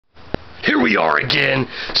here we are again.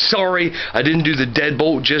 Sorry, I didn't do the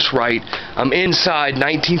deadbolt just right. I'm inside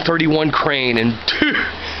 1931 Crane, and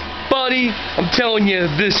buddy, I'm telling you,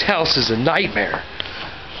 this house is a nightmare.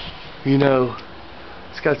 You know,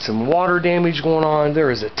 it's got some water damage going on. There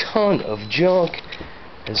is a ton of junk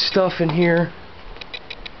and stuff in here.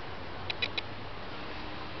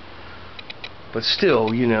 But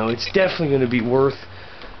still, you know, it's definitely going to be worth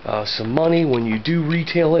some money when you do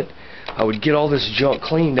retail it. I would get all this junk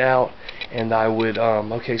cleaned out, and I would,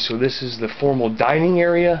 okay, so this is the formal dining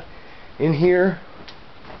area in here.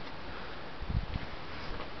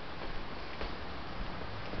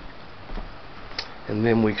 And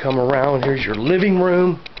then we come around, here's your living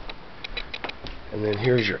room. And then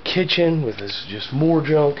here's your kitchen with this just more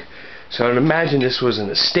junk. So I'd imagine this was an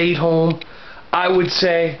estate home, I would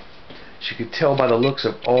say. As you could tell by the looks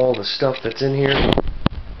of all the stuff that's in here,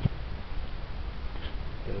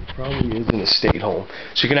 it probably is an estate home.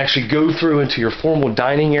 So you can actually go through into your formal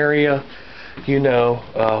dining area. You know,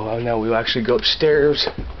 now we'll actually go upstairs.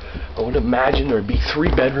 I would imagine there would be 3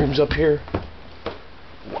 bedrooms up here.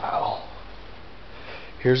 Wow.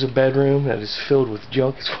 Here's a bedroom that is filled with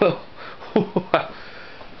junk as well.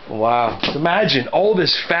 Wow. So imagine all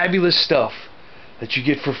this fabulous stuff that you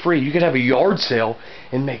get for free. You could have a yard sale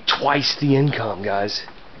and make twice the income, guys.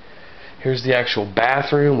 Here's the actual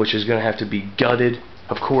bathroom, which is going to have to be gutted,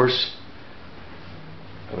 of course.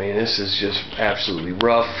 I mean, this is just absolutely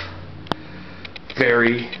rough.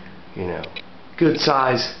 Very, you know, good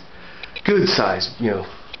size, you know,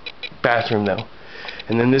 bathroom though.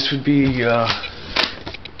 And then this would be,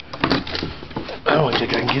 I don't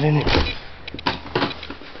think I can get in here.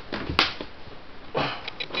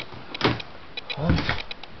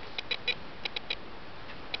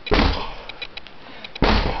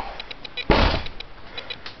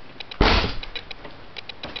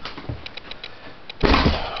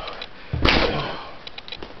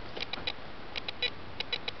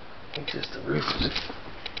 I think just the roof is it.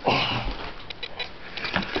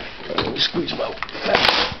 Let me squeeze my back.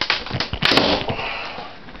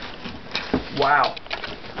 Wow.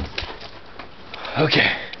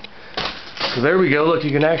 Okay. So there we go. Look,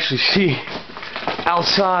 you can actually see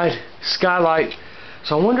outside skylight.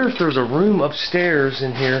 So I wonder if there's a room upstairs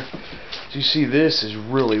in here. As you see, this is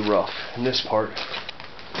really rough in this part.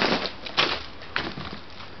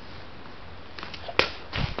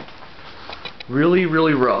 Really,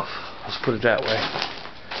 really rough. Let's put it that way.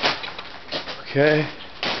 Okay.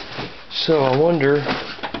 So I wonder,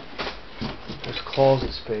 there's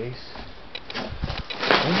closet space.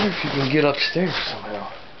 I wonder if you can get upstairs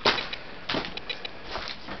somehow.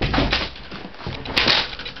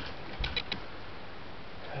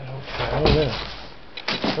 I don't know.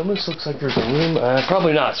 It almost looks like there's a room.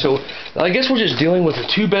 Probably not. So I guess we're just dealing with a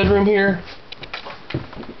 2-bedroom here.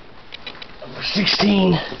 Number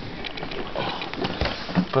 16.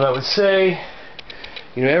 But I would say,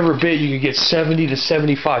 you know, every bit you could get 70 to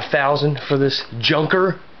 75,000 for this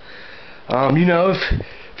junker. You know,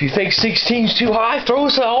 if you think 16's too high, throw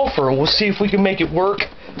us an offer and we'll see if we can make it work.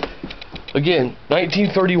 Again,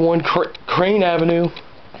 1931 Crane Avenue,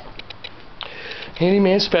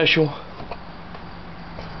 handyman special,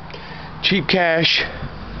 cheap cash.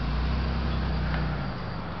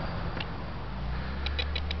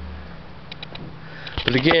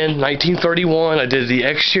 But again, 1931, I did the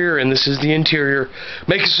exterior and this is the interior.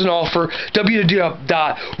 Make us an offer,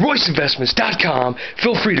 www.royceinvestments.com.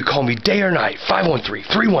 Feel free to call me day or night,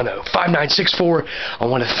 513-310-5964. I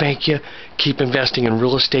want to thank you. Keep investing in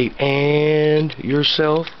real estate and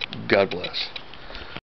yourself. God bless.